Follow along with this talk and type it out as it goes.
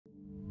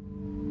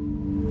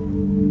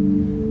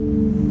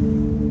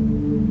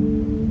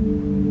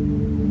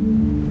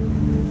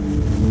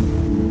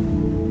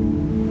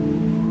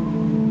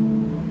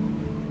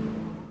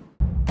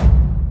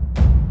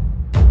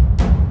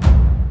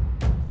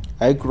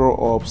I grew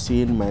up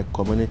seeing my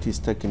community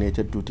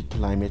stagnated due to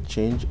climate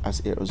change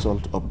as a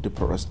result of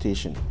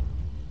deforestation,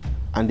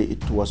 and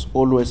it was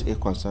always a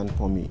concern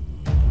for me.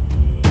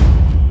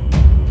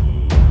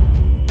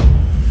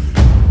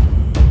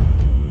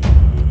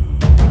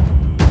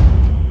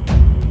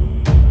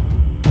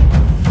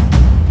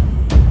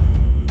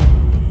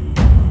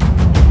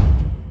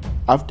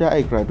 After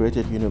I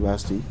graduated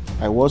university,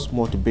 I was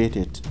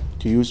motivated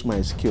to use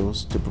my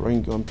skills to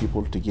bring young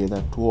people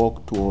together to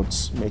work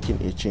towards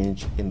making a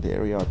change in the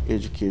area of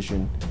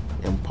education,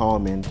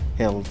 empowerment,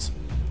 health,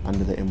 and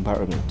the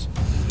environment.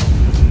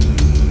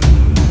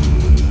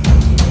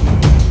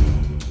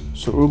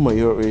 Through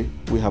MAYORE,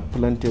 we have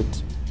planted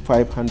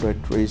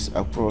 500 trees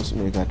across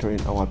Magatari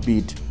in our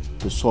bid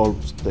to solve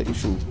the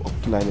issue of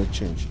climate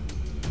change.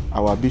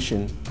 Our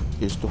vision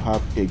is to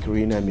have a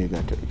greener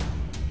Magatari.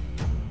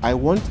 I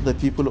want the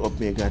people of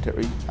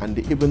Magatari and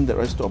even the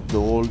rest of the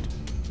world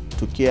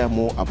to care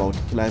more about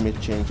climate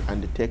change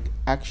and take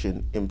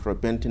action in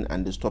preventing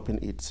and stopping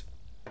it.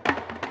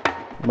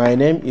 My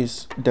name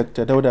is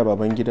Dr. Dauda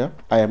Babangida.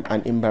 I am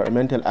an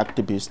environmental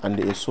activist and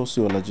a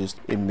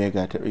sociologist in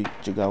Magatari,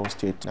 Jigawa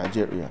State,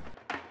 Nigeria.